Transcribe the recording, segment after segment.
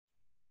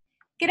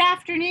Good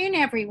afternoon,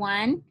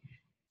 everyone.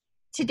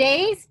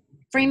 Today's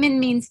Freeman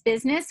Means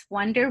Business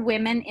Wonder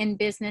Women in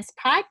Business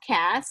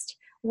podcast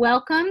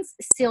welcomes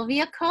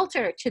Sylvia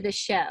Coulter to the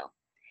show.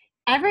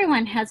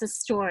 Everyone has a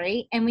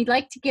story, and we'd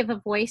like to give a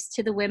voice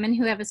to the women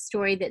who have a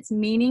story that's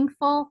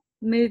meaningful,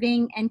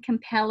 moving, and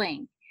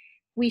compelling.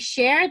 We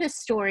share the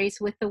stories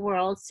with the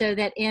world so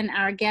that in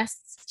our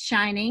guests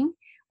shining,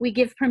 we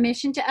give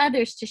permission to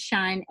others to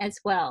shine as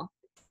well.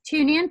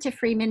 Tune in to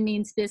Freeman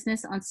Means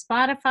Business on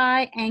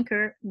Spotify,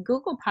 Anchor,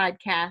 Google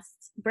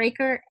Podcasts,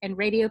 Breaker, and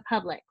Radio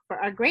Public for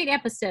our great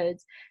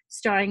episodes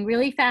starring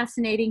really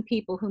fascinating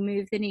people who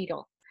move the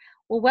needle.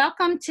 Well,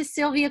 welcome to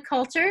Sylvia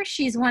Coulter.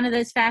 She's one of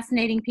those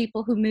fascinating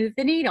people who move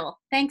the needle.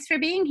 Thanks for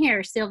being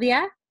here,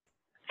 Sylvia.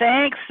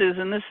 Thanks,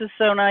 Susan. This is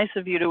so nice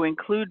of you to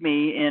include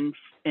me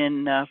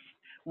in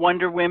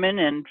Wonder Women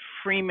and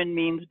Freeman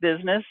Means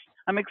Business.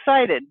 I'm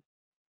excited.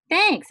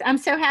 Thanks. I'm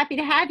so happy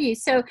to have you.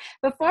 So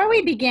before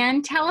we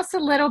begin, tell us a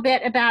little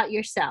bit about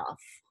yourself.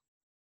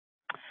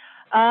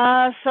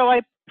 So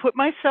I put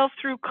myself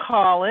through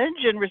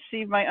college and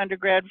received my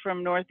undergrad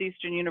from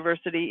Northeastern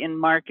University in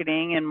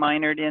marketing and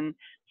minored in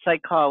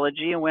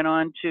psychology, and went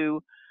on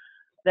to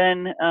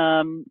then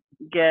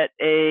get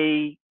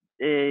a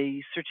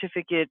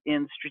certificate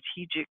in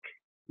strategic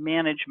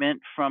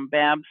management from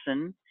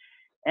Babson.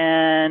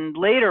 And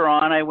later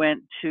on, I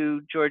went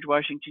to George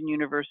Washington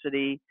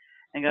University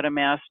and got a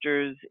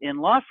master's in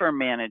law firm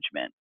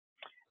management.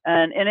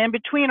 And in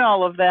between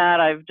all of that,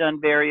 I've done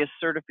various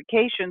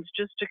certifications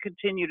just to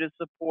continue to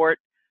support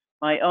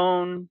my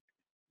own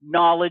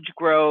knowledge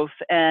growth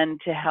and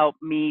to help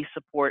me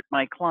support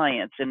my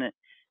clients in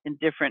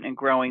different and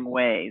growing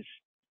ways.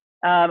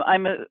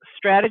 I'm a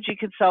strategy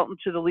consultant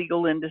to the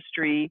legal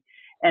industry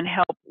and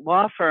help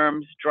law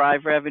firms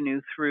drive revenue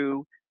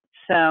through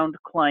sound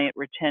client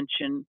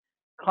retention,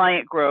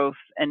 client growth,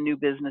 and new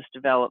business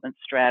development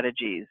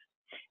strategies.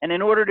 And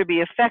in order to be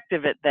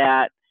effective at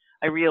that,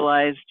 I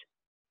realized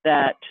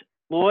that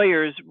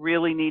lawyers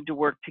really need to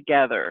work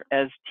together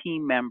as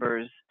team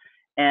members.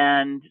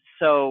 And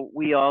so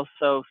we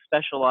also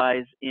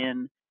specialize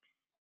in,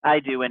 I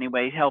do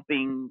anyway,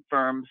 helping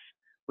firms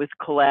with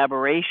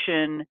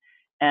collaboration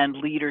and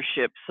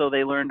leadership so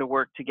they learn to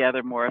work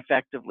together more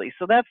effectively.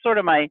 So that's sort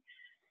of my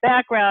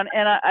background.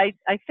 And I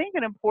think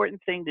an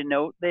important thing to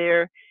note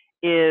there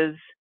is,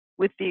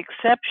 with the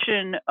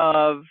exception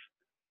of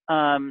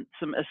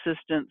some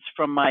assistance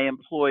from my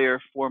employer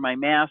for my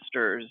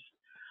master's,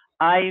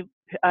 I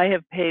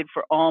have paid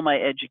for all my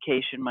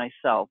education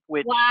myself,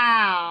 which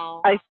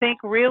Wow. I think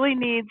really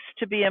needs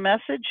to be a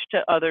message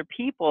to other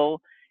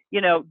people.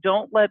 You know,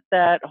 don't let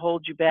that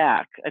hold you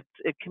back.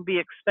 It can be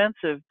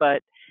expensive,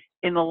 but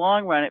in the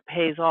long run, it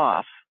pays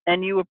off,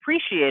 and you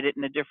appreciate it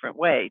in a different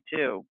way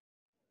too.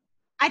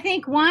 I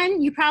think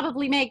one, you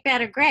probably make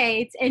better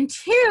grades, and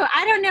two,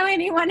 I don't know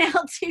anyone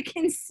else who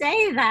can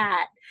say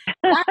that.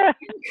 That's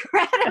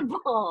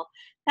incredible.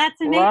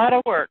 That's amazing. A lot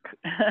of work.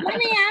 Let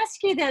me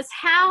ask you this.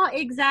 How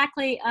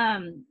exactly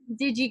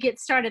did you get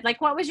started?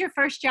 Like, what was your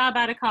first job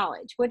out of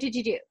college? What did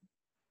you do?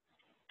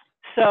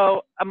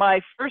 So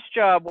my first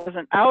job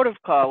wasn't out of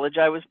college.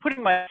 I was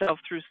putting myself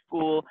through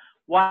school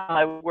while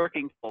I was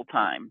working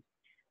full-time.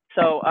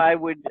 So I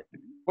would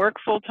work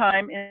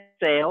full-time in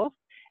sales,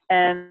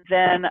 and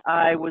then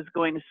I was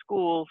going to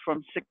school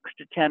from 6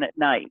 to 10 at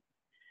night.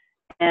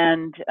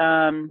 And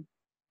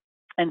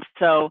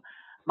so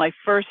my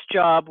first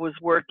job was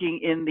working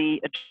in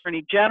the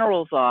Attorney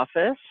General's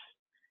office,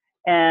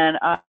 and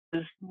I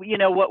was,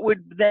 what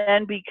would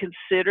then be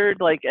considered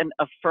like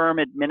a firm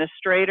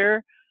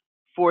administrator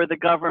for the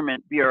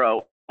government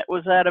bureau. It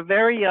was at a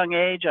very young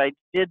age I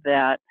did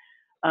that,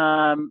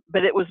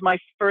 but it was my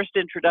first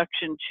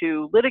introduction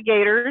to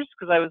litigators,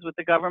 because I was with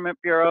the government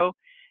bureau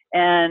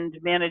and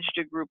managed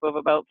a group of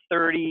about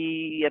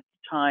 30 at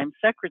the time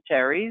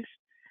secretaries,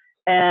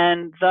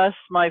 and thus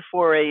my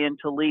foray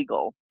into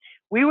legal.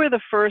 We were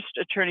the first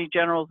Attorney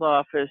General's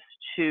office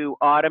to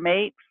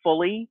automate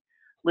fully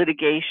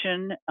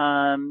litigation,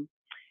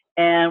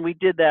 and we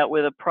did that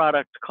with a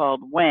product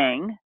called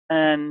Wang.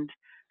 And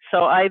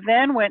so I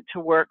then went to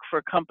work for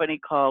a company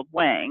called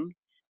Wang,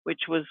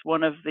 which was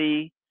one of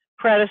the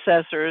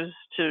predecessors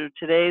to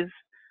today's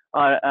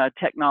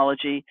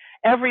technology.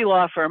 Every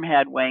law firm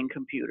had Wang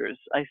computers.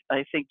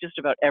 I think just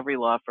about every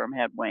law firm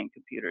had Wang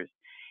computers.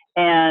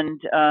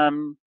 And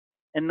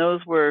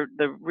those were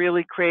the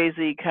really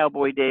crazy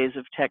cowboy days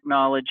of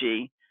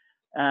technology.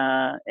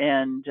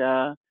 And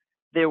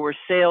there were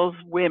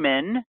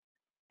saleswomen,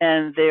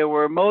 and there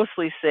were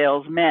mostly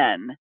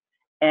salesmen.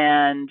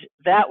 And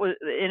that was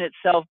in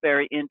itself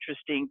very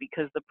interesting,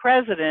 because the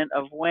president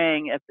of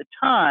Wang at the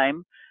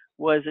time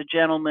was a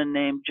gentleman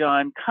named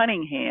John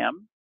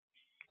Cunningham,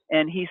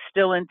 and he's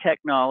still in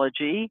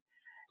technology.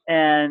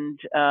 And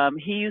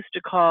he used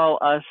to call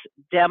us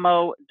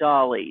demo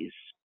dollies.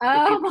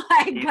 Oh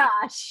my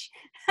gosh.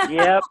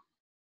 Yep.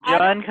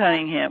 John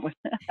Cunningham.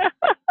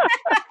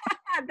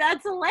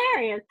 That's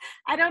hilarious.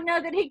 I don't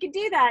know that he could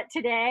do that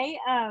today.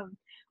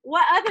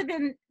 what, other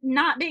than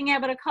not being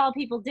able to call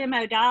people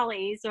demo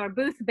dollies or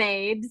booth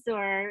babes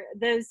or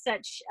those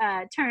such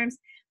terms,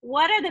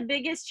 what are the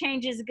biggest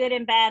changes, good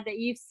and bad, that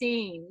you've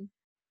seen?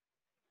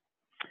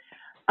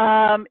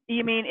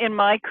 You mean in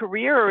my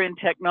career or in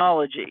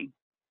technology?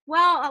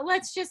 Well,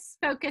 let's just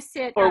focus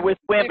it or with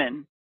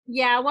women?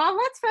 Yeah, well,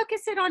 let's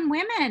focus it on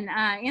women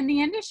in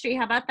the industry.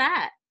 How about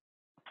that?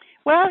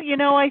 Well,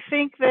 I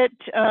think that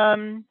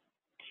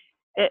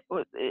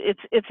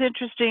it's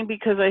interesting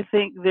because I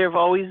think there have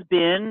always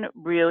been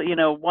real,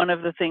 one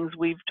of the things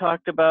we've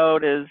talked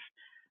about is,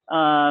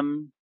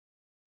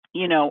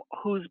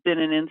 who's been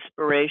an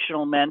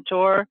inspirational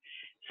mentor.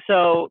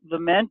 So the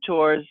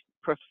mentors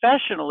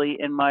professionally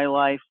in my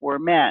life were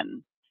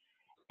men,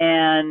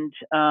 and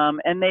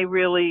they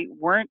really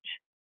weren't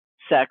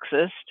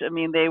sexist. I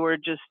mean, they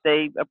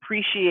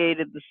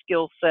appreciated the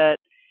skill set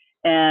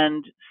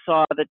and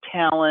saw the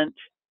talent,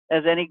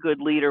 as any good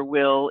leader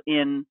will,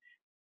 in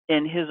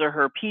his or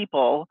her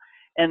people,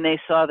 and they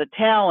saw the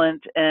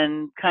talent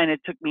and kind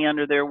of took me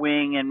under their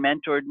wing and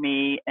mentored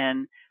me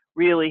and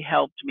really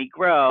helped me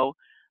grow.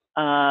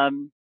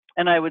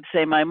 And I would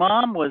say my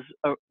mom was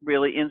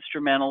really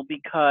instrumental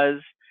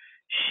because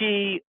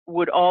she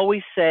would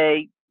always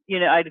say,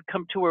 I'd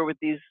come to her with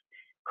these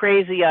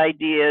crazy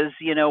ideas,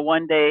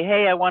 one day,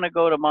 hey, I want to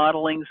go to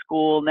modeling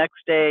school.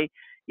 Next day,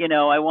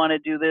 I want to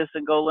do this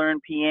and go learn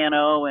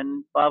piano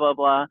and blah, blah,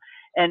 blah.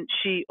 And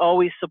she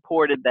always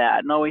supported that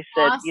and always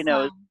said,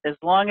 Awesome. as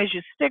long as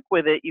you stick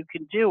with it, you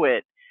can do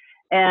it.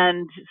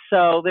 And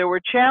so there were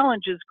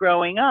challenges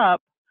growing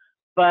up,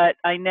 but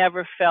I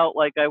never felt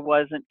like I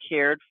wasn't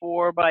cared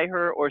for by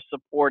her or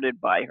supported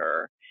by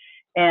her.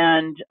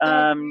 And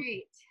So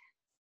great.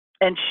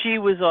 and she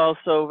was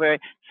also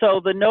so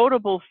the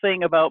notable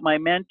thing about my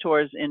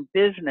mentors in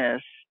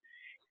business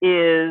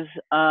is,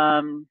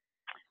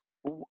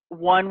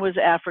 one was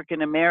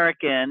African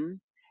American,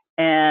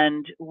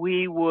 and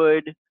we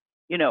would,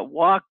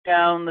 walk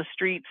down the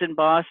streets in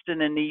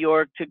Boston and New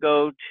York to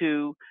go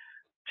to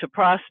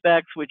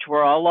prospects, which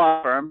were all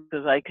law firms,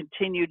 because I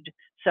continued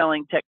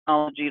selling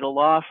technology to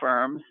law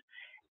firms.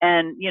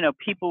 And,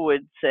 people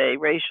would say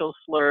racial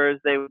slurs.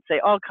 They would say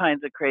all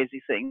kinds of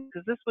crazy things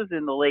because this was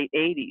in the late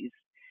 80s.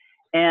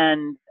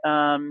 And,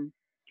 and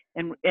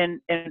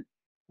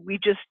we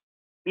just,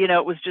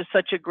 it was just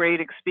such a great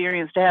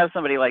experience to have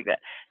somebody like that.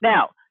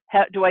 Now,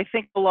 do I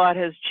think a lot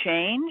has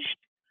changed?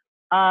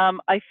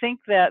 I think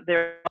that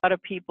there are a lot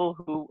of people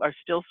who are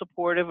still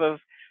supportive of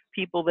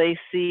people they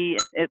see,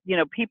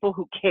 people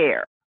who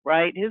care,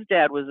 right? His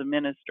dad was a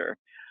minister.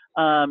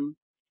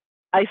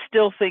 I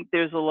still think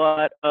there's a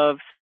lot of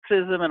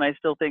sexism, and I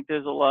still think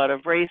there's a lot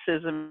of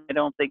racism.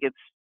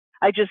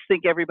 I just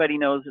think everybody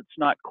knows it's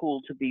not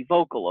cool to be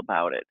vocal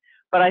about it,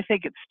 but I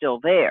think it's still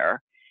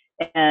there.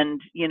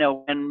 And,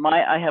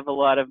 I have a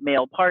lot of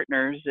male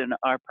partners in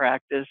our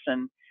practice,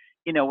 and,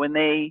 when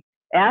they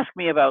ask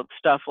me about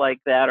stuff like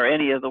that, or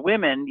any of the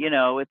women,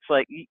 it's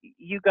like,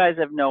 you guys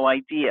have no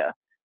idea.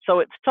 So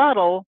it's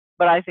subtle,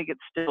 but I think it's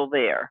still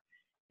there.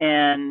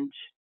 And,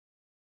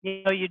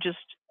 you just,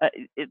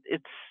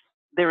 it's,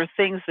 there are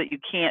things that you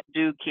can't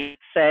do, can't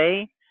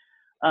say,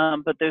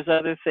 but there's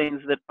other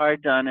things that are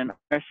done and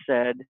are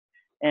said.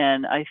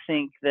 And I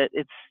think that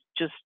it's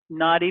just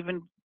not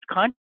even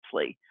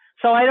consciously.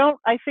 So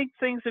I think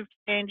things have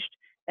changed,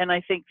 and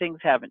I think things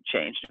haven't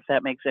changed, if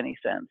that makes any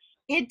sense.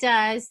 It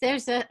does.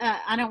 There's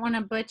I don't want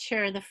to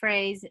butcher the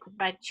phrase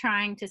by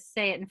trying to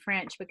say it in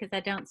French because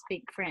I don't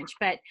speak French,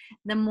 but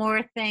the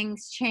more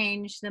things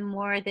change, the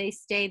more they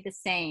stay the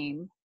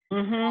same.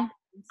 Mm-hmm.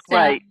 So,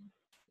 right.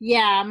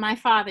 Yeah, my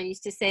father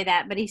used to say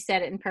that, but he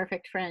said it in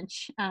perfect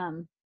French.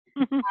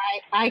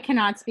 I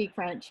cannot speak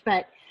French,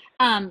 but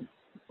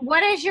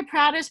what is your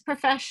proudest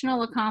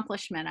professional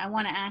accomplishment? I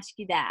want to ask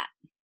you that.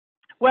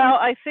 Well,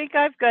 I think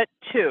I've got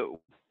two.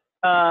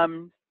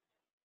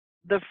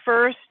 The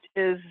first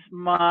is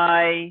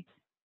my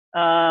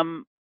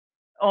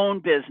own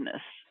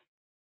business.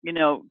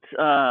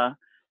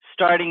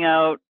 Starting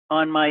out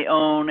on my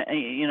own.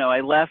 I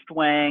left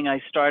Wang.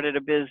 I started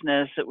a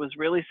business. It was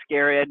really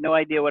scary. I had no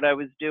idea what I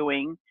was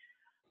doing.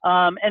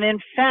 And in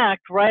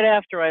fact, right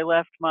after I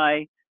left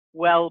my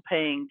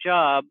well-paying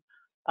job,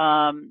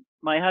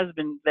 my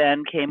husband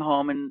then came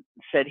home and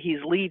said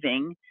he's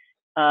leaving.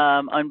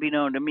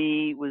 Unbeknown to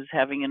me, was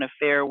having an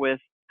affair with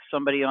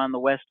somebody on the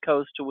West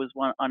Coast who was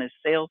on his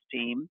sales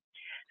team.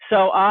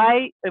 So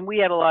we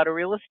had a lot of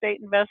real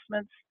estate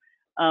investments.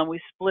 We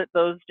split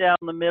those down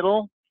the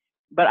middle,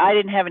 but I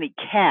didn't have any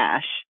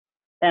cash,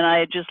 and I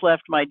had just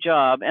left my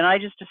job, and I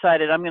just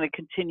decided I'm going to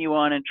continue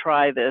on and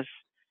try this,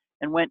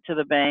 and went to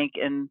the bank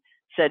and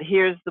said,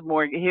 here's the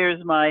mortgage,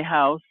 here's my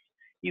house.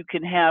 You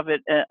can have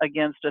it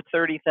against a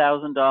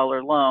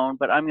 $30,000 loan,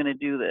 but I'm going to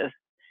do this.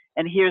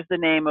 And here's the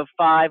name of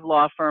 5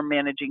 law firm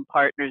managing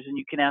partners, and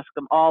you can ask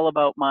them all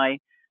about my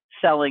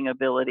selling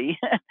ability.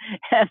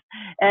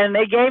 and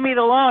they gave me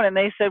the loan, and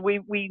they said,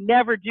 we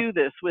never do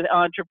this with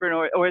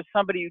entrepreneur or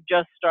somebody who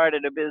just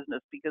started a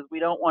business because we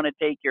don't want to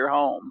take your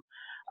home.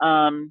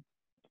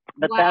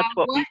 But Wow. that's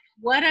what we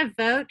What a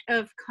vote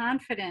of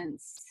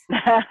confidence.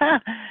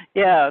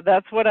 Yeah,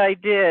 that's what I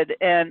did.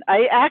 And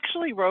I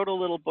actually wrote a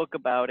little book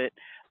about it.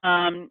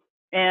 And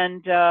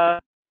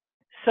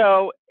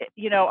so,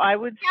 I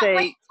would Wait,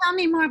 say, tell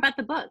me more about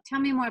the book. Tell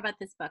me more about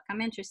this book.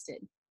 I'm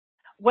interested.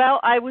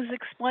 well, I was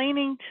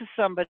explaining to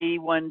somebody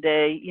one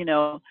day,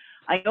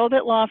 I know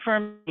that law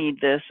firms need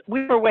this.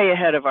 We were way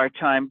ahead of our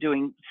time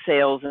doing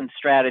sales and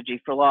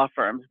strategy for law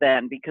firms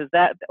then, because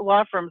that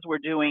law firms were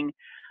doing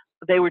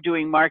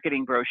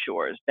marketing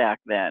brochures back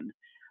then.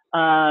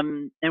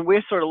 And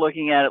we're sort of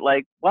looking at it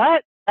like,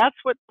 what? That's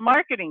what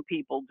marketing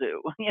people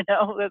do,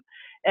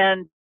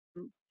 And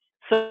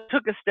so I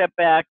took a step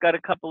back, got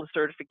a couple of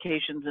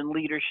certifications in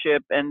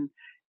leadership, and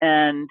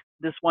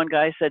this one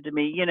guy said to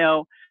me,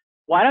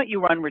 why don't you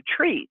run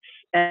retreats?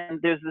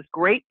 And there's this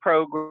great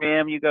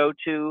program you go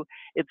to.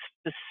 It's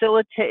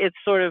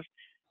sort of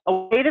a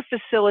way to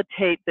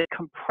facilitate that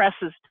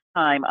compresses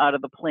time out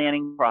of the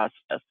planning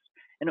process.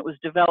 And it was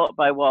developed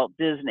by Walt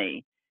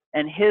Disney.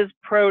 And his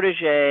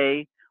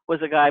protege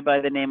was a guy by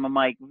the name of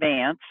Mike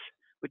Vance,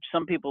 which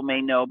some people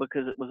may know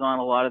because it was on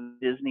a lot of the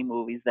Disney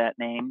movies, that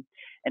name.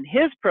 And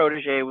his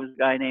protege was a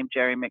guy named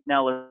Jerry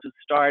McNellis, who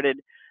started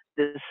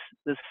this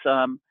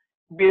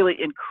really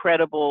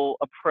incredible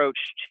approach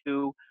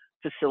to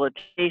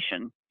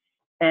facilitation.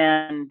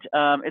 And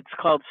it's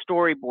called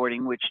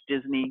storyboarding, which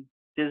Disney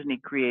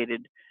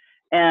created.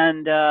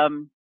 And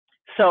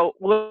so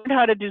learned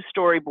how to do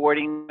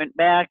storyboarding, went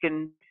back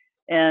and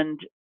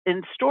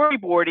in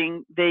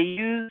storyboarding, they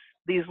use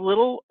these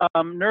little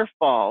Nerf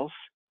balls,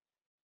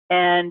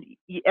 and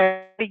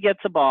everybody gets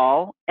a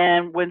ball.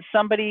 And when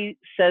somebody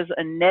says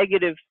a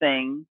negative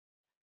thing,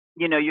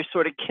 you're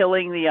sort of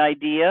killing the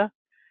idea,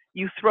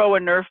 you throw a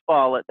Nerf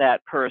ball at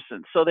that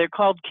person. So they're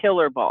called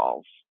killer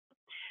balls.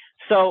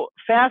 So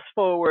fast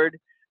forward,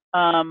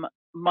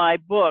 my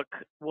book,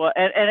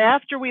 and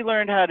after we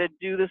learned how to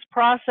do this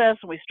process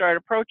and we started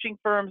approaching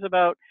firms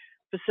about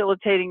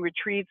facilitating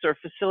retreats or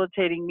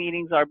facilitating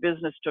meetings, our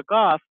business took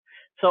off.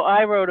 So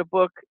I wrote a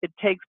book, It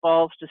Takes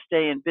Balls to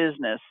Stay in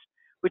Business,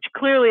 which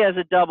clearly has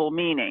a double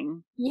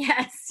meaning.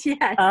 Yes,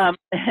 yes.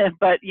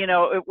 But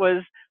it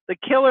was the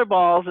killer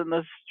balls and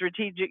the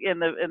strategic in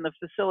the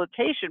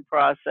facilitation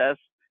process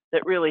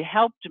that really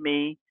helped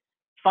me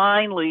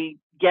finally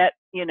get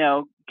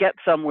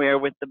somewhere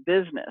with the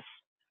business.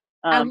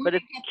 But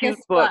it's a cute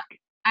book.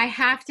 I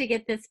have to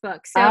get this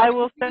book. So I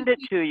will send it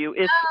to you.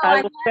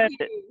 I will send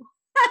it.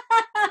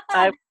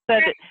 I will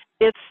send it.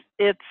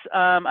 It's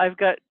I've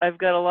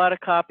got a lot of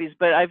copies,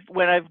 but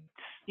when I've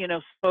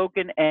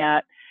spoken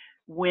at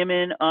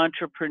women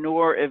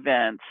entrepreneur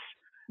events,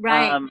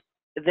 right.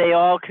 They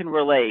all can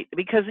relate,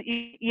 because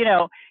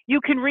you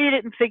can read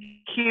it and think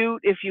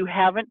cute if you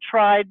haven't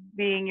tried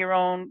being your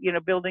own,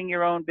 building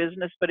your own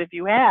business, but if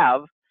you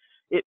have,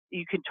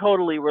 you can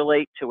totally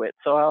relate to it.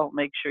 So I'll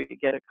make sure you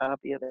get a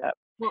copy of that.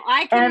 Well,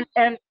 I can,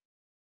 and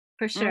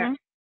for sure.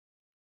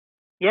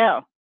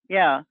 Mm-hmm.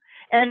 Yeah.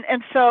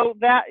 And so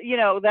that,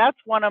 that's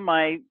one of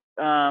my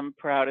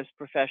proudest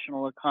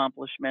professional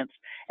accomplishments.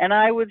 And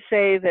I would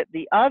say that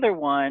the other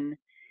one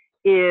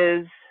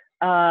is,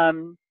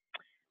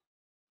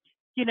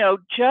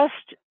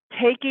 just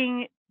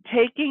having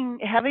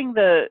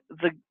the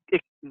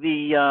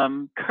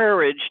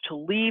courage to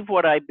leave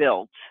what I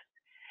built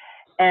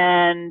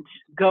and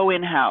go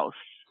in-house.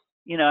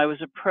 I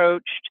was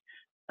approached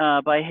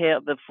by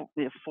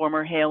the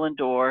former Hale and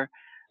Dorr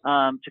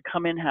to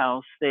come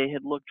in-house. They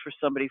had looked for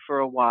somebody for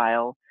a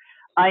while.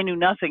 I knew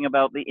nothing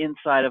about the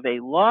inside of a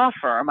law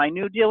firm. I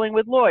knew dealing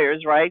with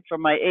lawyers, right,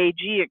 from my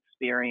AG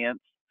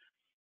experience.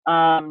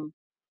 So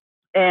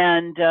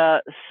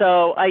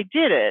I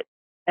did it,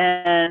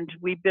 and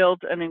we built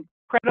an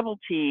incredible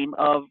team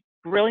of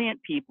brilliant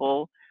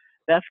people.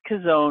 Beth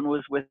Cazone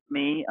was with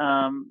me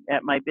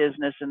at my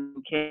business and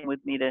came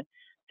with me to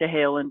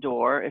Hale and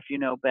Dorr. If you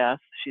know Beth,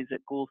 she's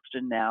at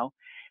Goulston now.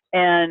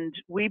 And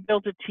we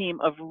built a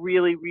team of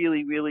really,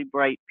 really, really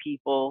bright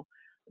people.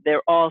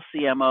 They're all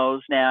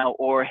CMOs now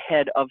or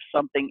head of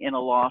something in a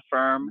law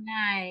firm.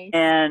 Nice.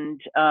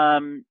 And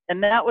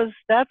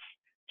that's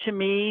to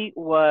me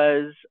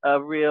was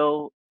a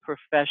real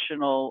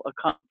professional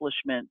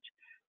accomplishment,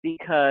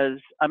 because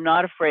I'm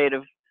not afraid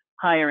of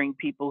hiring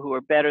people who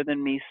are better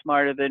than me,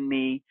 smarter than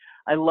me.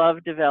 I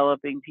love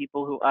developing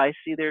people who I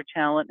see their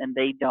talent and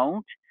they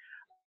don't.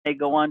 They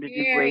go on to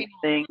do great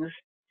things.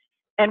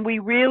 And we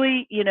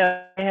really,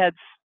 I had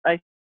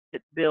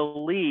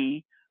Bill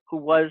Lee, who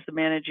was the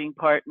managing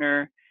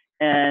partner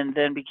and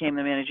then became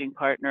the managing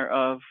partner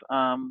of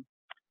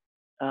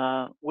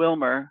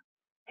Wilmer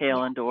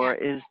Hale and Dorr,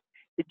 is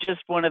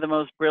just one of the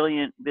most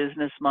brilliant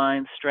business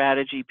minds,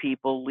 strategy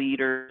people,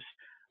 leaders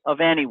of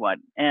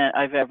anyone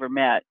I've ever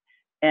met.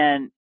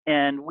 And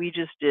we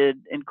just did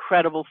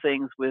incredible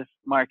things with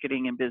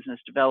marketing and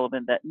business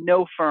development that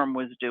no firm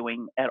was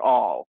doing at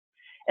all.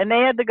 And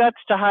they had the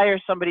guts to hire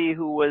somebody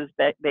who was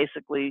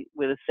basically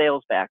with a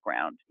sales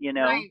background,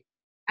 Right.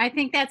 I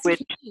think that's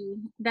key.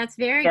 That's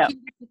very key.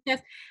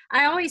 Because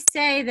I always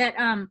say that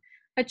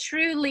A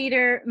true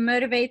leader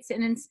motivates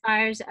and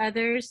inspires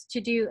others to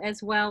do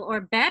as well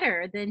or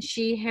better than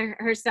she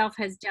herself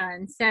has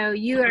done. So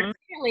you are Hmm.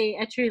 clearly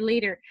a true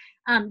leader.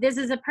 This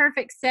is a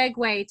perfect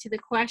segue to the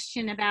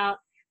question about,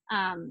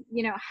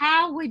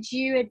 how would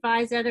you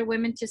advise other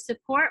women to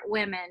support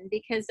women?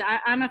 Because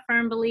I'm a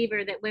firm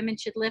believer that women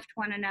should lift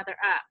one another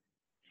up.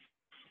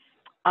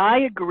 I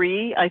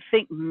agree. I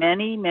think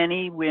many,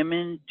 many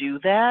women do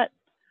that.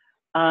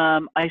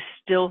 I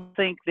still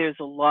think there's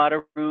a lot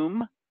of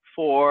room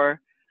for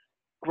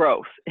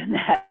growth in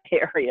that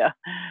area.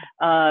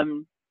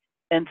 Um,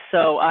 and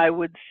so I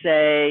would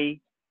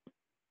say,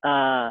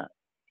 uh,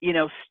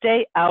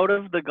 stay out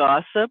of the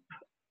gossip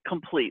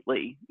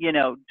completely.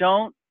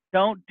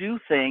 Don't do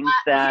things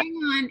that.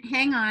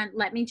 Hang on.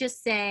 Let me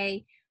just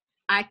say,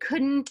 I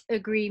couldn't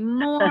agree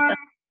more.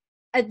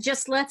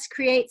 Just let's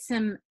create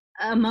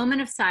a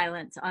moment of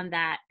silence on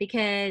that,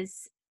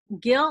 because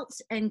guilt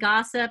and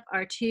gossip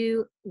are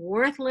two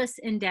worthless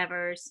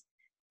endeavors.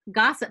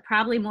 Gossip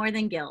probably more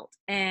than guilt,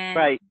 and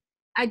Right.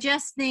 I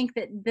just think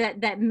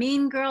that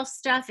mean girl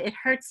stuff, it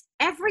hurts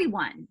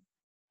everyone.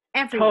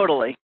 Everyone.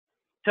 Totally.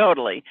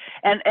 Totally.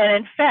 And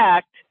in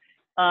fact,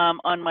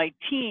 on my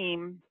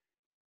team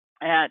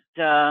at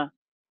the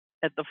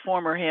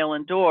former Hale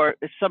and Door,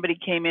 if somebody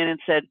came in and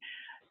said,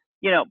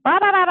 blah, blah,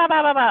 blah, blah,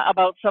 blah, blah, blah,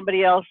 about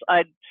somebody else,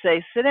 I'd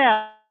say, sit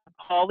down,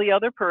 call the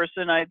other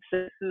person. I'd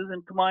say,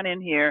 Susan, come on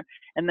in here.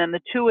 And then the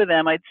two of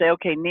them, I'd say,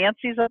 okay,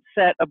 Nancy's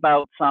upset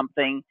about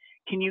something.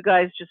 Can you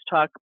guys just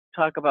talk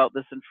about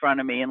this in front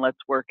of me and let's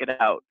work it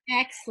out?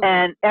 Excellent.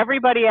 And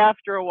everybody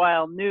after a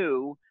while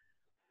knew,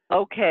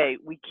 okay,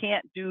 we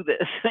can't do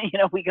this.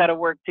 We got to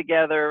work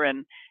together,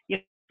 and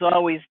it's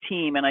always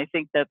team. And I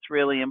think that's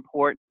really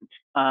important.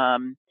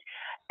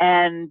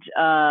 And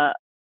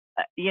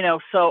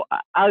so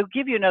I'll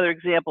give you another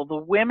example. The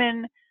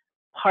women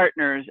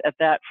partners at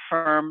that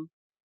firm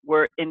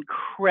were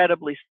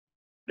incredibly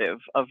supportive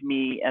of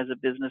me as a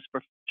business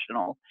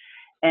professional.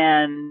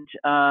 And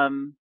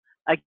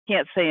I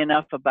can't say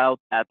enough about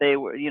that. They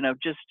were,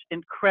 just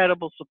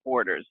incredible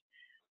supporters.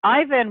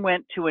 I then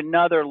went to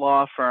another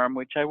law firm,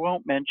 which I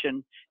won't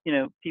mention.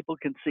 People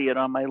can see it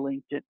on my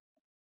LinkedIn,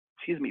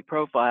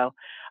 profile.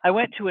 I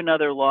went to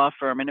another law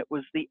firm, and it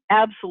was the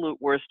absolute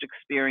worst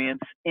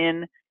experience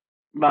in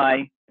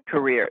my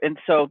career. And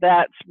so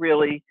that's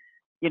really,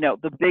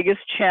 the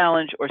biggest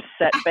challenge or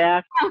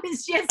setback. I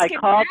was just I going to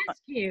called,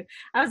 ask you.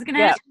 I was going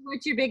to yeah, ask you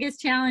what's your biggest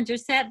challenge or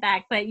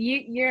setback, but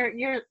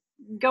you're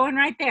going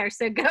right there.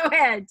 So go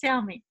ahead,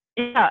 tell me.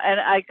 yeah.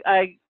 And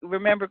I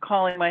remember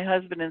calling my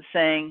husband and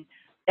saying,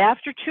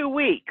 after 2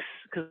 weeks,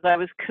 because I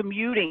was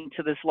commuting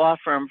to this law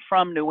firm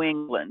from New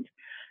England,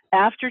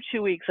 after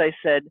 2 weeks, I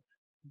said,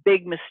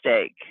 big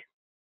mistake,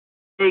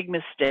 big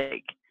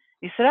mistake.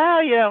 He said, oh,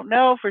 you don't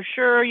know for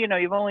sure.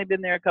 You've only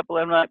been there a couple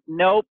of. I'm like,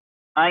 nope,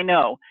 I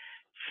know.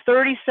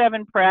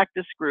 37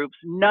 practice groups,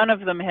 none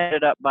of them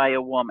headed up by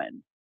a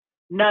woman.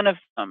 None of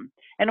them.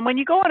 And when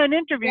you go on an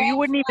interview, Red you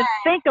wouldn't even flag.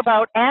 think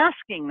about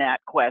asking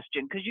that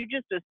question because you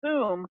just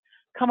assume,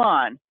 come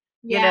on,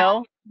 you Yeah,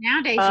 know.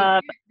 nowadays you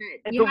Um, do,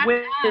 but you the have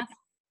women, to ask.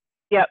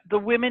 yeah, the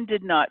women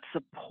did not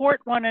support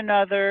one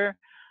another.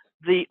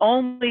 The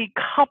only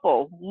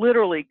couple,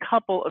 literally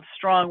couple of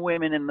strong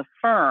women in the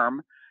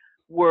firm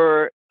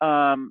were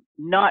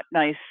not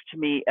nice to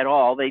me at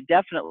all. They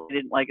definitely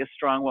didn't like a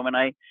strong woman.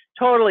 I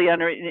totally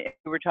we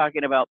were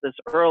talking about this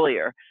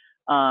earlier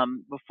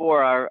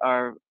before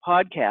our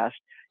podcast.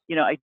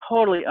 I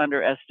totally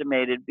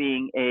underestimated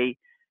being a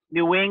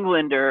New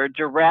Englander,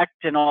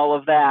 direct and all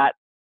of that,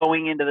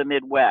 going into the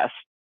Midwest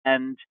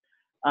and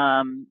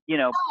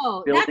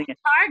Oh, that's building it.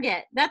 a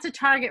target. That's a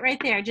target right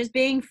there. Just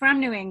being from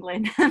New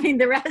England. I mean,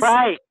 the rest.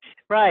 Right,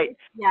 right.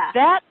 Yeah.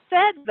 That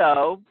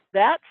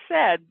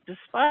said,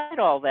 despite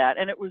all that,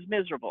 and it was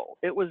miserable.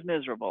 It was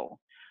miserable.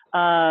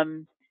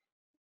 Um,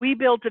 we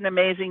built an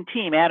amazing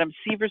team. Adam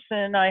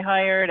Severson I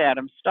hired,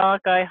 Adam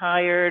Stock I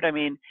hired. I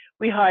mean,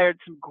 we hired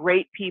some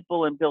great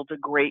people and built a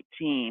great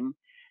team.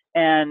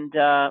 And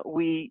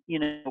we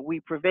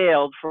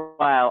prevailed for a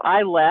while.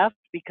 I left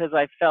because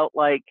I felt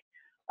like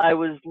I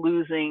was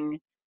losing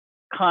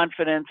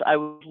confidence. I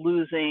was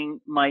losing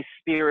my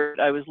spirit.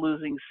 I was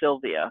losing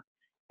Sylvia.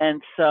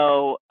 And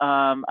so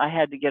I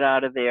had to get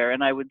out of there.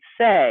 And I would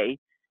say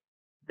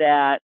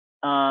that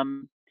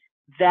um,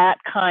 that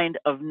kind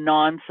of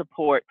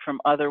non-support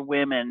from other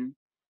women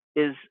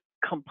is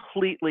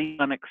completely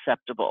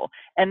unacceptable.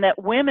 And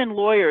that women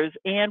lawyers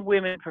and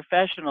women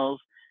professionals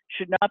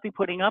should not be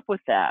putting up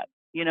with that.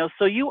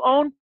 So you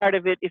own part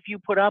of it if you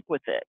put up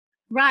with it.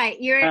 Right.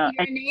 You're And,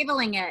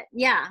 enabling it.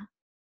 Yeah.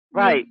 You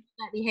right.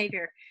 that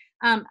behavior.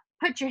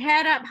 Put your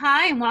head up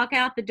high and walk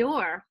out the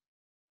door.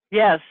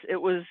 Yes, it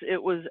was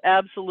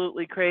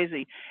absolutely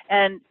crazy.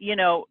 And,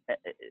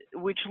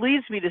 which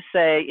leads me to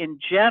say in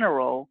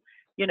general,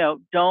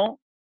 don't,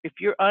 if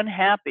you're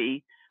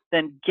unhappy,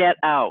 then get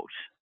out,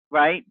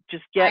 right?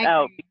 Just get I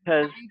out agree.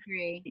 because I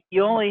agree.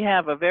 you only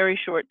have a very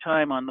short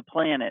time on the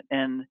planet.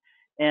 And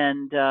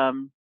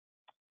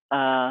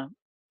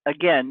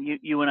again,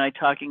 you and I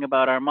talking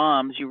about our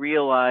moms, you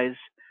realize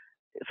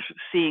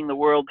seeing the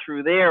world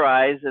through their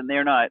eyes, and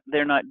they're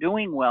not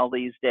doing well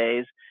these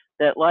days,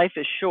 that life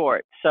is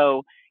short.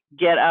 So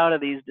get out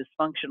of these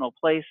dysfunctional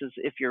places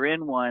if you're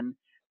in one,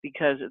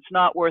 because it's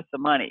not worth the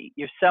money.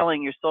 You're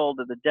selling your soul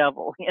to the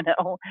devil, you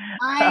know.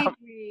 I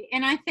agree.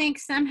 And I think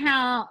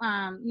somehow,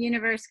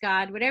 universe,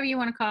 God, whatever you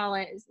want to call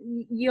it,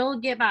 you'll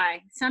get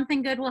by.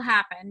 Something good will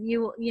happen.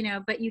 You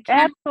know, but you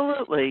can't.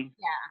 Absolutely.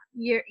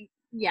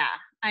 Yeah,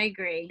 I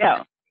agree.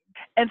 Yeah.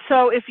 And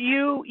so if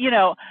you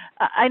know,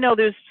 I know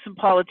there's some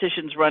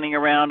politicians running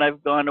around.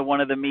 I've gone to one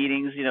of the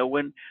meetings, you know,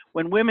 when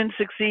women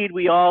succeed,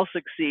 we all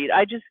succeed.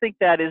 I just think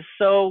that is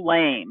so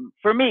lame.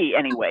 For me,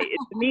 anyway.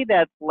 To me,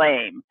 that's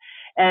lame.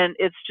 And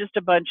it's just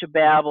a bunch of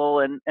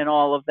babble and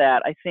all of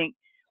that. I think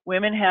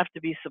women have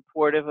to be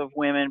supportive of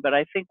women, but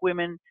I think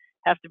women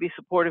have to be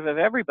supportive of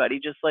everybody,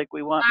 just like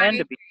we want men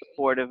to be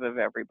supportive of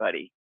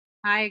everybody.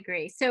 I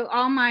agree. So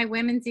all my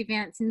women's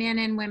events, men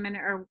and women,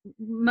 are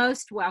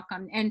most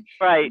welcome. And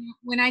Right.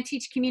 when I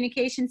teach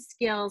communication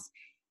skills,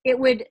 it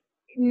would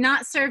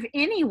not serve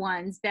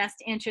anyone's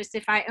best interest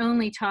if I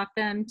only taught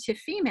them to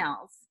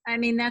females. I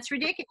mean, that's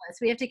ridiculous.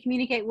 We have to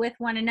communicate with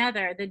one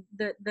another.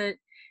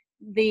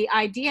 The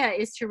idea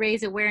is to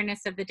raise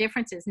awareness of the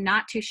differences,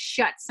 not to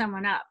shut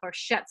someone up or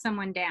shut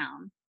someone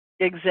down.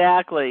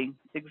 Exactly.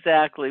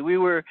 We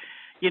were,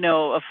 you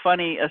know, a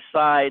funny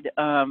aside,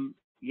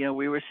 you know,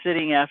 we were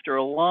sitting after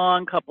a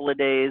long couple of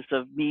days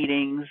of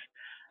meetings.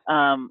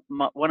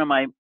 One of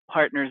my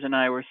partners and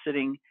I were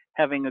sitting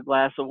having a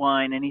glass of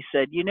wine, and he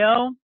said, you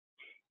know,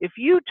 if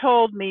you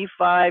told me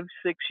 5,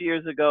 6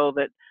 years ago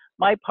that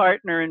my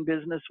partner in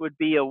business would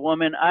be a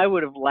woman, I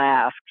would have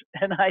laughed.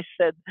 And I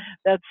said,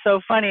 that's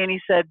so funny. And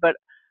he said, but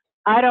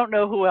I don't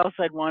know who else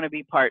I'd want to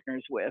be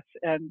partners with.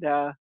 And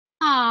it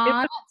Aw,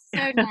 was,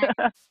 that's so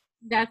nice.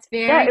 That's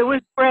yeah, very it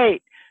was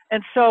great.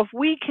 And so if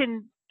we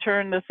can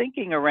turn the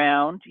thinking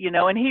around, you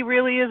know, and he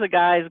really is a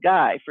guy's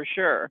guy for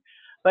sure.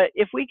 But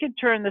if we can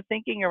turn the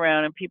thinking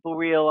around and people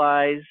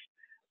realize,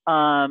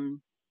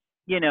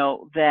 you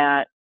know,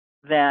 that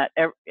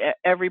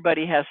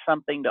everybody has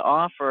something to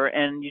offer,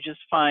 and you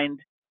just find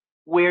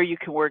where you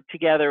can work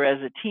together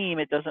as a team.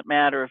 It doesn't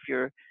matter if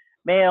you're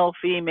male,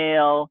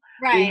 female.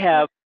 We right.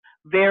 have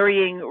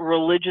varying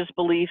religious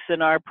beliefs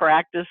in our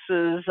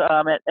practices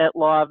at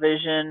Law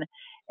Vision,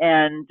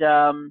 and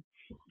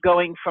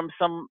going from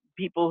some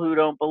people who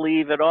don't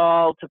believe at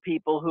all to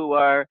people who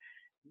are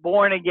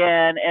born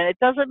again. And it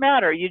doesn't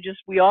matter.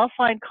 We all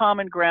find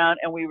common ground,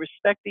 and we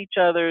respect each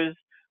other's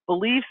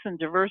beliefs and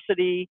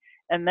diversity,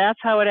 and that's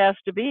how it has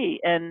to be.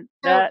 And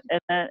So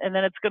and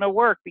then it's going to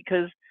work,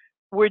 because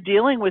we're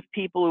dealing with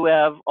people who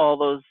have all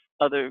those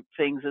other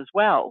things as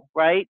well,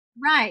 right?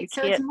 You right.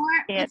 So it's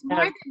can't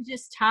more have. than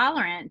just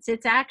tolerance.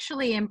 It's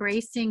actually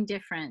embracing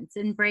difference,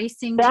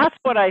 embracing That's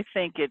what I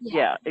think it. yeah.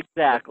 Yeah, It's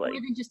more exactly.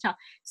 than just talk.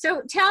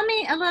 So tell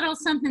me a little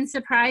something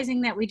surprising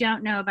that we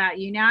don't know about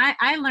you. Now,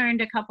 I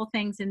learned a couple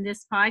things in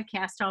this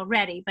podcast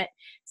already, but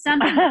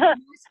something that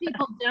most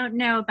people don't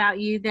know about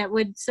you that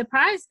would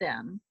surprise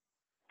them.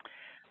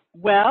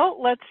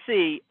 Well, let's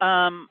see.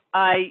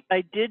 I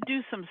did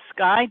do some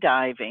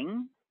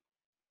skydiving,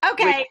 which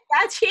Okay,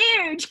 that's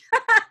huge.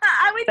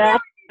 I would never that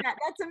do that.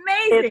 That's it's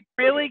amazing.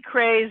 really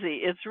crazy.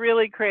 It's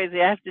really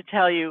crazy. I have to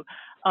tell you,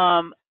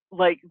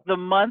 like the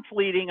month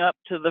leading up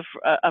to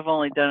I've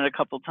only done it a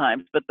couple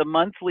times, but the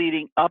month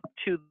leading up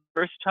to the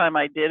first time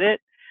I did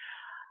it,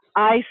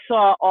 I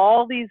saw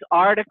all these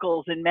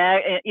articles in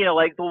you know,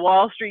 like the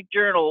Wall Street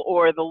Journal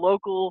or the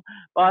local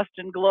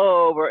Boston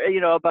Globe, or,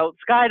 you know, about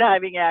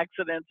skydiving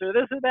accidents or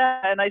this or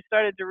that. And I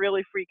started to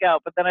really freak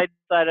out, but then I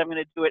decided I'm going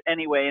to do it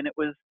anyway. And it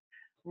was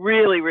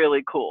really,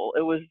 really cool.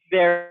 It was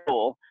very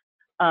cool.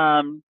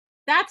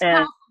 That's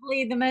And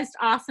probably the most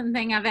awesome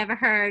thing I've ever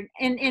heard.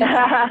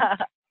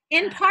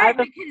 In part I've,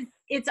 because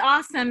it's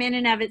awesome in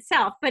and of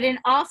itself, but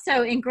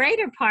also in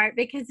greater part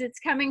because it's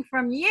coming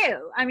from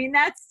you. I mean,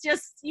 that's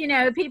just, you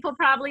know, people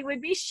probably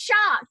would be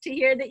shocked to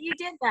hear that you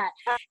did that.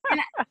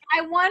 And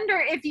I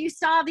wonder if you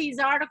saw these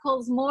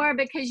articles more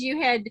because you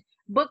had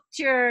booked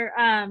your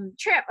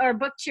trip or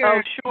booked your.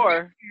 oh,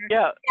 sure.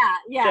 Yeah.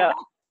 Yeah. That's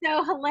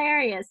so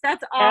hilarious.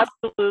 That's awesome.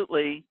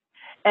 Absolutely.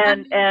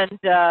 Um, And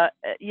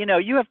you know,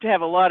 you have to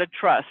have a lot of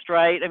trust,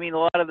 right? I mean, a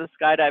lot of the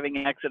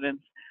skydiving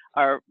accidents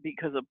are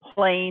because of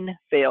plane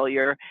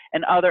failure,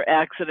 and other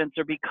accidents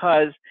are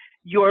because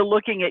you're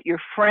looking at your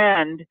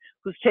friend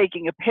who's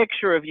taking a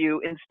picture of you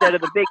instead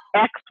of the big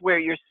X where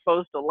you're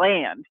supposed to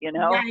land, you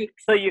know? Yikes.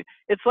 So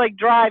it's like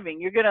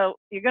driving. You're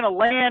gonna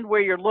land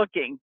where you're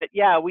looking. But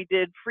yeah, we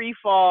did free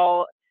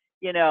fall,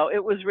 you know,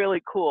 it was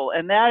really cool.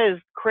 And that is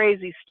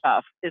crazy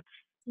stuff. It's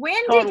When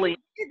did totally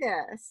you do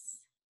this?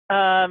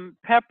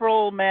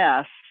 Pepperell,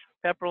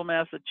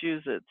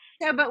 Massachusetts.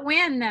 So, but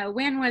when though?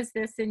 When was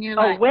this in your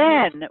Oh, life?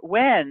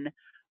 when?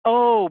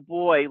 Oh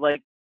boy,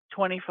 like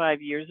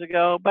 25 years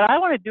ago. But I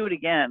want to do it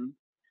again.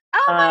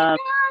 Oh my Um,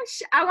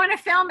 gosh, I want to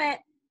film it.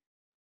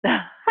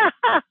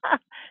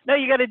 no,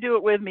 you got to do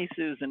it with me,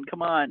 Susan.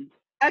 Come on.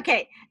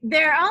 Okay,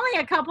 there are only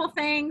a couple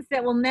things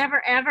that will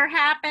never ever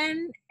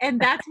happen, and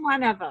that's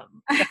one of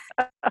them.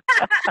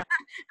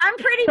 I'm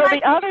pretty So much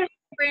the other,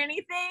 for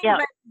anything, yeah,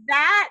 but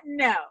that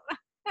no.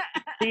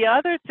 the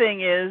other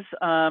thing is,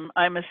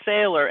 I'm a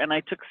sailor, and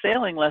I took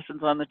sailing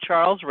lessons on the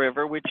Charles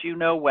River, which you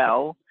know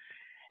well,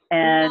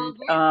 and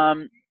Love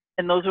it.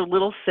 and those are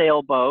little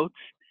sailboats,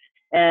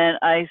 and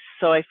I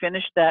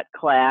finished that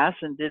class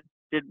and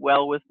did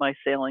well with my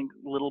sailing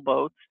little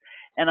boats,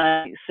 and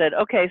I said,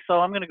 okay, so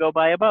I'm going to go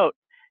buy a boat,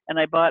 and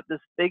I bought this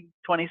big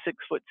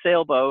 26-foot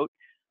sailboat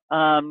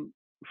um,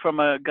 from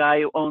a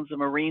guy who owns a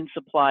marine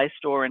supply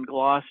store in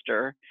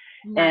Gloucester,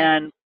 Nice.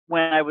 and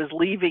when I was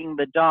leaving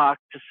the dock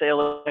to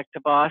sail back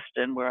to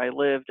Boston, where I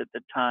lived at the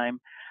time,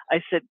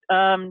 I said,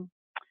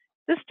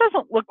 this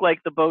doesn't look like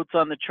the boats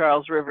on the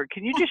Charles River.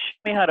 Can you just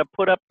show me how to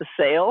put up the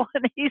sail?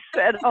 And he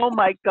said, oh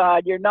my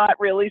God, you're not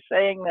really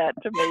saying that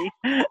to me.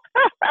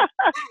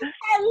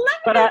 I love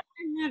But it. I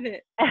love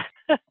it.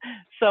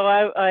 so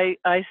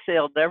I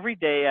sailed every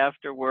day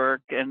after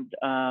work, and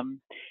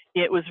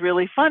it was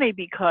really funny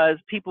because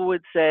people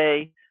would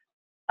say,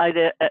 I'd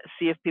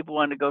see if people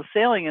wanted to go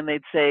sailing, and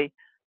they'd say,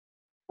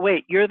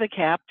 wait, you're the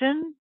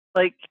captain?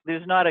 Like,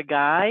 there's not a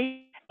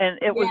guy? And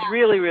it was Yeah.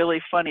 really,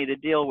 really funny to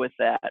deal with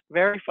that.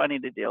 Very funny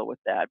to deal with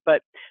that.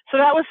 But so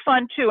that was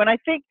fun too. And I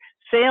think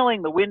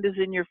sailing, the wind is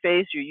in your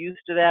face, you're used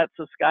to that.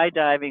 So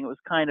skydiving, it was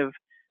kind of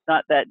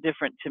not that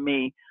different to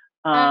me.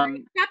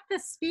 Um, Except the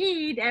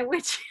speed at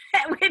which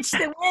at which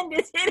the wind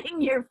is hitting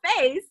your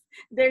face.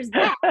 There's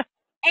that,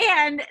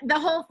 and the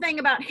whole thing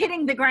about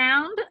hitting the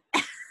ground.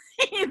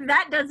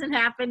 That doesn't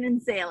happen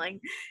in sailing.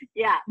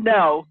 Yeah.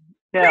 no,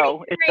 Pretty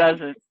no, it great.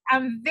 doesn't.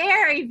 I'm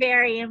very,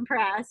 very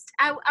impressed.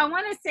 I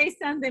want to say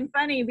something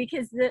funny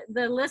because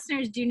the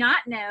listeners do not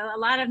know, a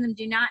lot of them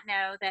do not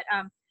know that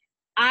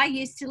I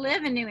used to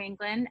live in New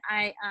England.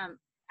 I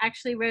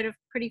actually wrote a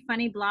pretty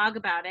funny blog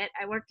about it.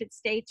 I worked at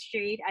State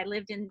Street. I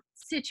lived in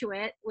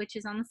Situate, which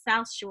is on the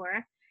South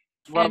Shore.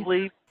 And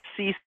Lovely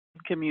sea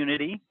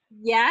community.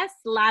 yes,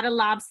 a lot of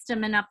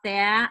lobstermen up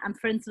there. I'm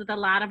friends with a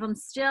lot of them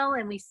still,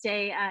 and we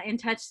stay in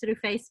touch through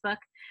Facebook.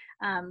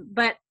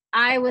 But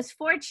I was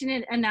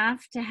fortunate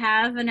enough to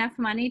have enough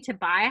money to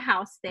buy a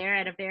house there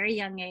at a very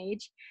young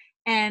age.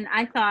 And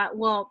I thought,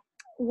 well,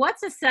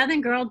 what's a Southern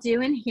girl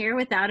doing here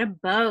without a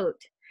boat?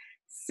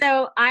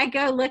 So I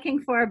go looking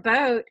for a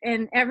boat,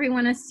 and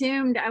everyone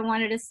assumed I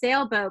wanted a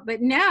sailboat.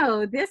 But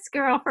no, this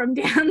girl from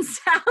down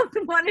south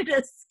wanted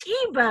a ski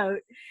boat.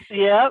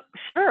 Yep,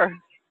 sure.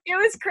 It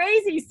was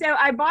crazy. So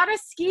I bought a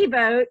ski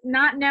boat,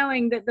 not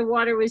knowing that the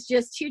water was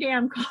just too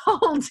damn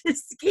cold to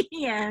ski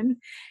in.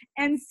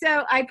 And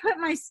so I put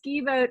my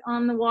ski boat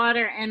on the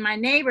water, and my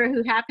neighbor,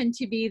 who happened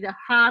to be the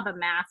harbor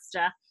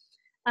master,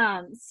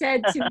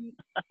 said to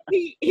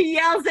me, he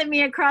yells at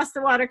me across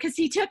the water because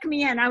he took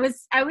me in. I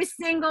was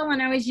single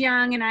and I was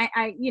young, and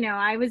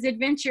I was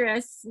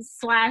adventurous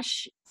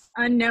slash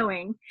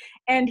unknowing.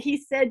 And he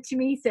said to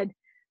me, he said,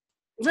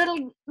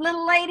 little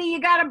lady, you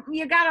got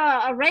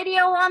a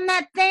radio on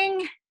that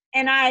thing?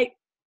 And I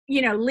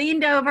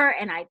leaned over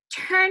and I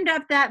turned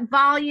up that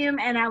volume,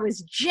 and I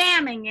was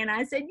jamming, and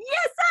I said,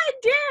 yes I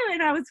do,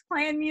 and I was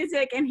playing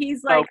music, and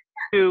he's Oh, like,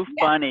 too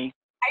yeah, funny.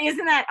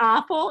 isn't that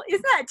awful?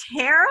 Isn't that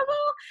terrible?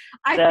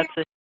 I That's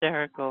feel,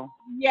 hysterical.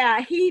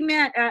 yeah, he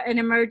meant an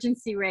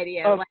emergency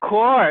radio. Of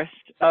course,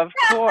 of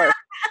course,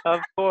 of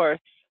course.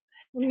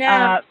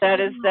 No. That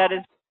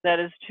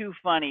is too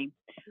funny.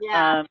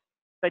 Yeah, Um,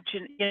 but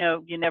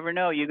you never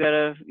know. You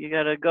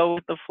gotta go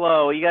with the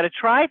flow. You gotta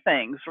try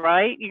things,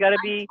 right? You gotta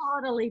I be.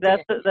 totally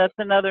did. That's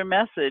another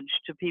message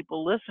to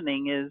people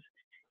listening is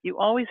you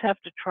always have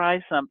to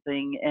try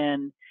something.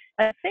 And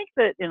I think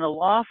that in a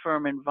law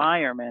firm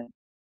environment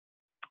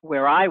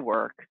where I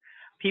work,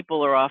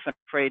 people are often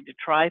afraid to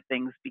try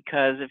things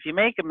because if you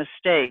make a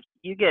mistake,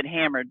 you get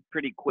hammered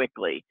pretty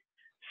quickly.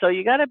 So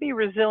you got to be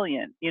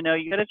resilient. You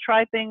got to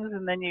try things,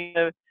 and then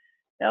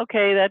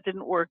okay, that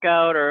didn't work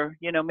out, or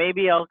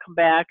maybe I'll come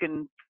back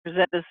and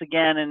present this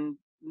again and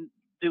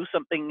do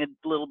something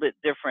a little bit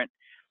different.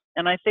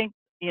 And I think,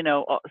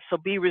 so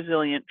be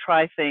resilient,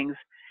 try things.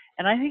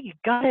 And I think you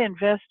got to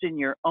invest in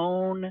your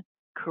own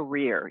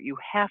career. You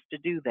have to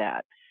do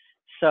that.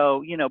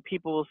 So,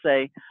 people will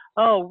say,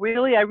 oh,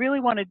 really? I really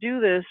want to do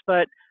this,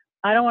 but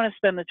I don't want to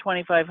spend the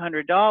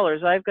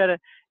 $2,500. I've got to,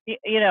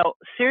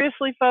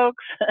 seriously,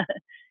 folks,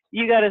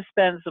 you got to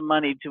spend some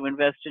money to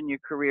invest in your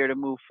career to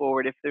move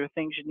forward if there are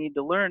things you need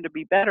to learn to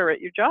be better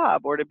at your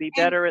job or to be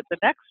And better at the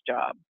next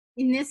job.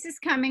 And this is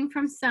coming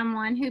from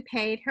someone who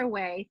paid her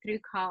way through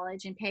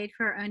college and paid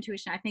for her own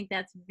tuition. I think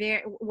that's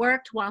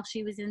worked while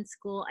she was in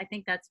school. I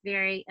think that's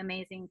very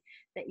amazing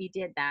that you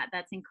did that.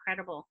 That's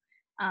incredible.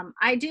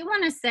 I do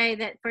want to say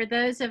that for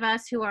those of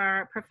us who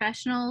are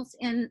professionals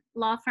in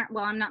law firm,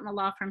 well, I'm not in the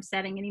law firm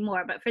setting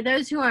anymore, but for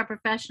those who are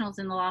professionals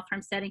in the law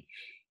firm setting,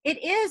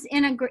 it is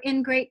in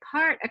great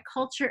part a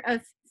culture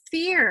of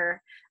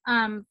fear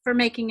for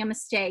making a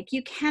mistake.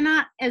 You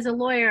cannot, as a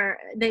lawyer,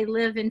 they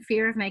live in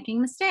fear of making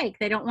a mistake.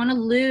 They don't want to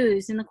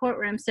lose in the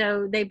courtroom.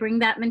 So they bring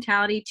that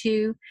mentality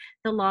to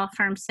the law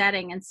firm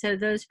setting. And so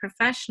those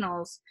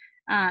professionals,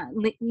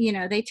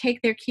 they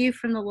take their cue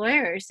from the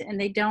lawyers and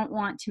they don't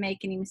want to make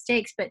any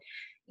mistakes. But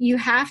you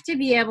have to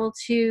be able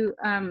to,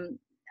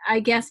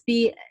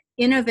 be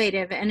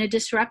innovative and a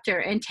disruptor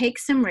and take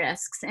some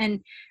risks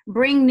and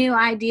bring new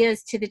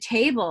ideas to the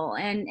table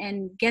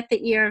and get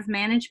the ear of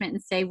management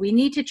and say, we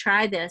need to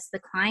try this. The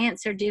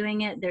clients are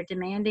doing it. They're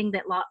demanding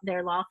that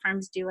their law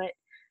firms do it.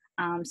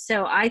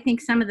 So I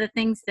think some of the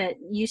things that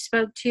you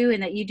spoke to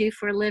and that you do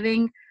for a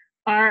living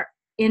are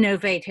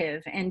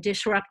innovative and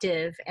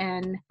disruptive,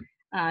 and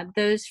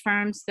those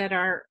firms that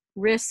are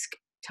risk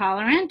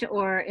tolerant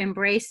or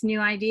embrace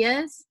new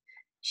ideas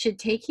should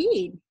take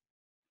heed.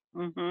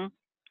 Mm-hmm.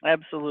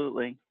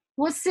 Absolutely.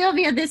 Well,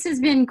 Sylvia, this has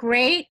been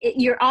great.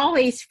 You're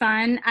always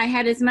fun. I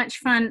had as much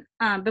fun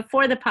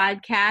before the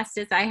podcast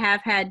as I have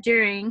had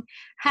during.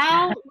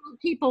 How will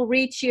people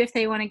reach you if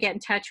they want to get in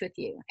touch with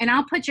you? And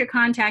I'll put your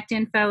contact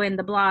info in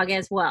the blog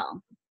as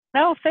well.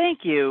 Oh,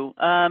 thank you.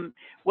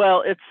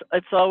 Well,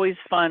 it's always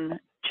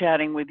fun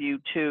chatting with you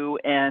too,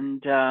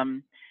 and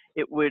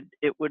it would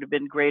have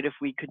been great if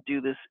we could do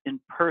this in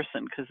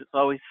person, because it's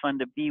always fun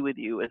to be with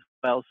you as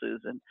well,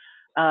 Susan.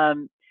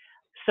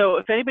 So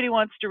if anybody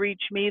wants to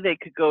reach me, they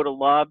could go to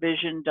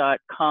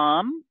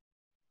lawvision.com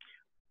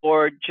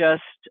or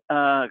just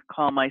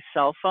call my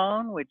cell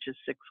phone, which is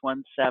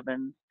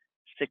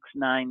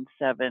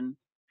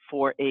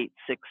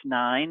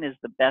 617-697-4869 is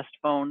the best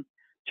phone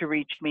to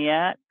reach me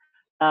at.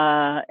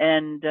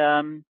 And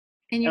I'm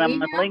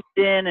on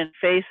LinkedIn and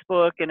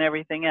Facebook and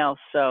everything else.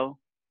 So.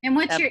 And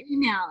what's your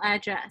email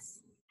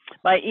address?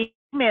 My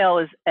email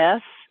is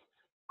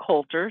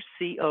scoulter,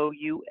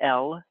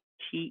 COULTER,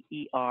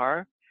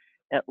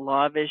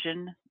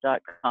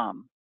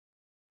 @lawvision.com.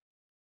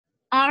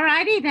 All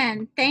righty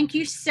then. Thank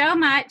you so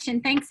much.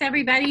 And thanks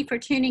everybody for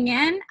tuning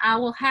in. I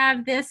will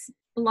have this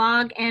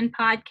blog and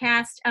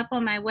podcast up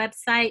on my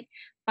website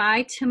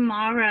by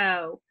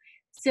tomorrow.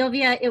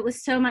 Sylvia, it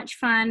was so much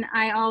fun.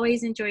 I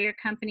always enjoy your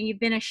company. You've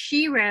been a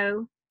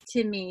shero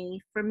to me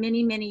for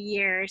many, many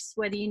years,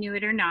 whether you knew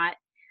it or not.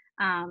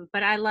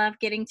 But I love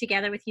getting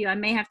together with you. I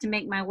may have to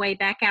make my way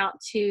back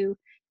out to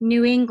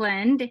New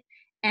England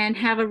and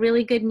have a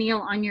really good meal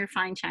on your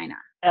fine china.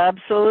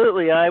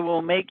 Absolutely. I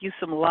will make you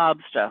some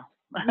lobster.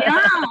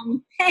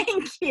 Yum.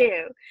 Thank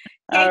you.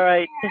 All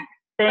right.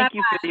 Thank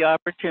you for the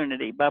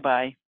opportunity.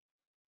 Bye-bye.